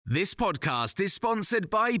This podcast is sponsored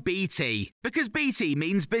by BT, because BT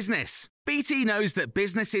means business. BT knows that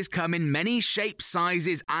businesses come in many shapes,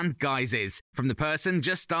 sizes and guises, from the person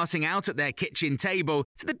just starting out at their kitchen table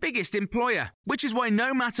to the biggest employer, which is why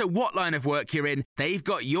no matter what line of work you're in, they've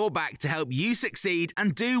got your back to help you succeed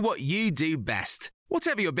and do what you do best.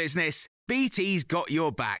 Whatever your business, BT's got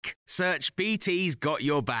your back. Search BT's got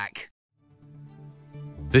your back.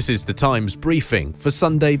 This is the Times briefing for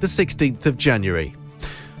Sunday the 16th of January.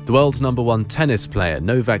 The world's number one tennis player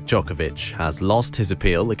Novak Djokovic has lost his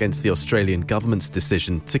appeal against the Australian government's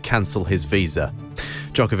decision to cancel his visa.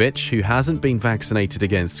 Djokovic, who hasn't been vaccinated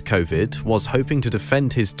against COVID, was hoping to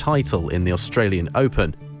defend his title in the Australian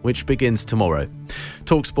Open, which begins tomorrow.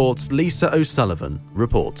 TalkSport's Lisa O'Sullivan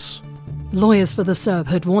reports. Lawyers for the Serb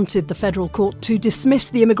had wanted the federal court to dismiss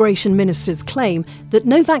the immigration minister's claim that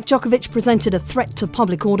Novak Djokovic presented a threat to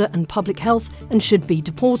public order and public health and should be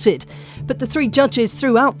deported. But the three judges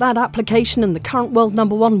threw out that application, and the current world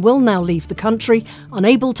number one will now leave the country,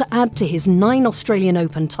 unable to add to his 9 Australian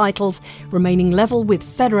Open titles, remaining level with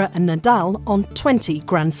Federer and Nadal on 20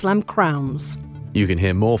 Grand Slam crowns. You can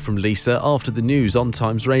hear more from Lisa after the news on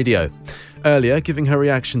Times Radio. Earlier, giving her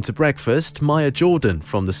reaction to breakfast, Maya Jordan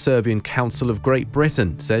from the Serbian Council of Great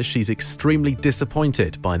Britain says she's extremely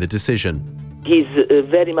disappointed by the decision. He's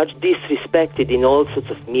very much disrespected in all sorts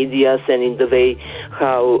of medias and in the way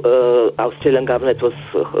how Australian government was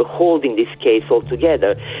holding this case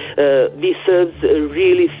altogether. We Serbs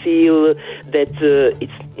really feel that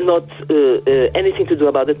it's not anything to do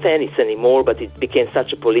about the tennis anymore, but it became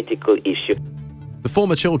such a political issue. The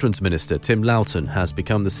former Children's Minister, Tim Loughton, has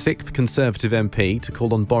become the 6th Conservative MP to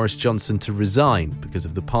call on Boris Johnson to resign because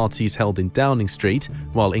of the parties held in Downing Street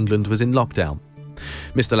while England was in lockdown.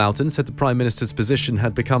 Mr Loughton said the Prime Minister's position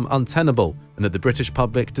had become untenable and that the British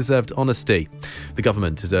public deserved honesty. The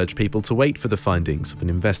government has urged people to wait for the findings of an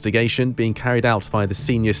investigation being carried out by the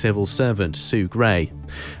senior civil servant Sue Gray.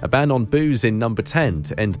 A ban on booze in Number 10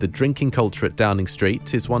 to end the drinking culture at Downing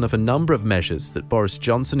Street is one of a number of measures that Boris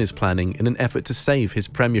Johnson is planning in an effort to save his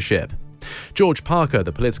premiership. George Parker,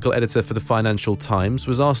 the political editor for the Financial Times,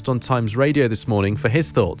 was asked on Times Radio this morning for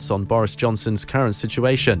his thoughts on Boris Johnson's current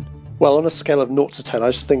situation. Well, on a scale of 0 to 10, I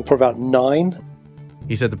just think for about 9.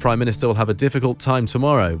 He said the Prime Minister will have a difficult time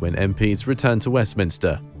tomorrow when MPs return to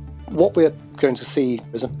Westminster. What we're going to see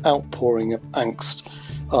is an outpouring of angst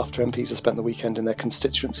after MPs have spent the weekend in their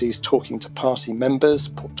constituencies talking to party members,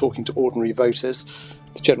 talking to ordinary voters.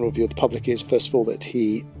 The general view of the public is, first of all, that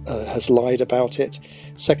he has lied about it.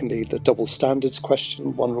 Secondly, the double standards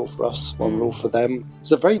question, one rule for us, one rule for them.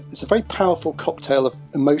 It's a very powerful cocktail of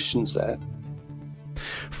emotions there.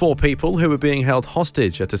 4 people who were being held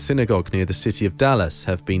hostage at a synagogue near the city of Dallas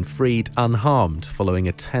have been freed unharmed following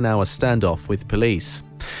a 10-hour standoff with police.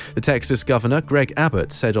 The Texas governor, Greg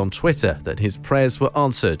Abbott, said on Twitter that his prayers were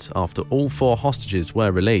answered after all 4 hostages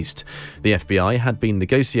were released. The FBI had been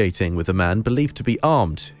negotiating with a man believed to be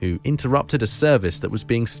armed who interrupted a service that was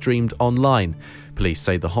being streamed online. Police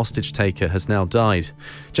say the hostage taker has now died.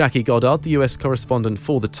 Jackie Goddard, the US correspondent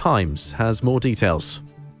for The Times, has more details.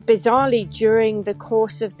 Bizarrely, during the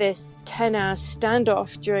course of this 10-hour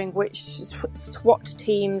standoff, during which SWAT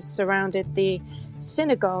teams surrounded the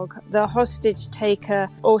synagogue, the hostage taker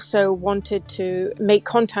also wanted to make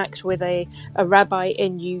contact with a rabbi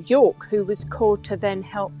in New York who was called to then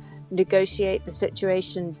help negotiate the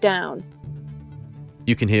situation down.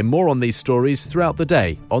 You can hear more on these stories throughout the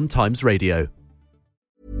day on Times Radio.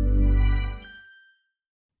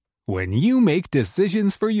 When you make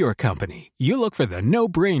decisions for your company, you look for the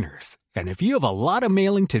no-brainers. And if you have a lot of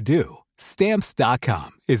mailing to do,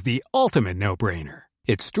 Stamps.com is the ultimate no-brainer.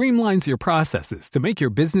 It streamlines your processes to make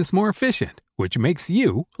your business more efficient, which makes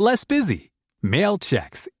you less busy. Mail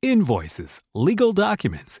checks, invoices, legal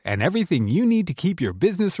documents, and everything you need to keep your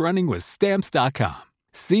business running with Stamps.com.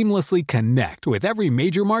 Seamlessly connect with every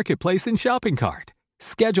major marketplace and shopping cart.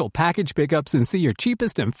 Schedule package pickups and see your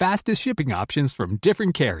cheapest and fastest shipping options from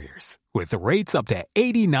different carriers, with rates up to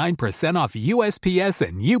 89% off USPS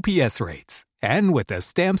and UPS rates. And with the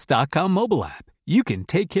Stamps.com mobile app, you can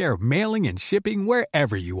take care of mailing and shipping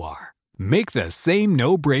wherever you are. Make the same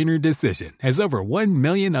no-brainer decision as over 1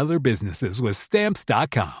 million other businesses with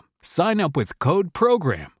Stamps.com. Sign up with code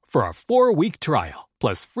PROGRAM for a 4-week trial,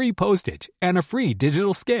 plus free postage and a free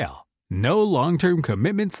digital scale. No long-term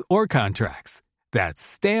commitments or contracts. That's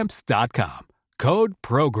Stamps.com. Code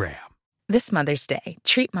PROGRAM. This Mother's Day,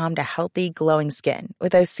 treat Mom to healthy, glowing skin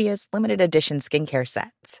with Osea's limited edition skincare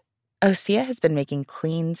sets. Osea has been making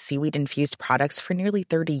clean, seaweed-infused products for nearly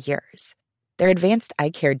 30 years. Their advanced eye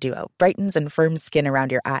care duo brightens and firms skin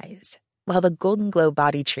around your eyes. while the Golden Glow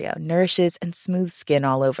Body Trio nourishes and smooths skin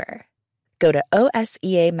all over. Go to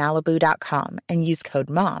OSEAMalibu.com and use code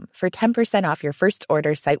MOM for 10% off your first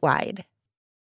order site-wide.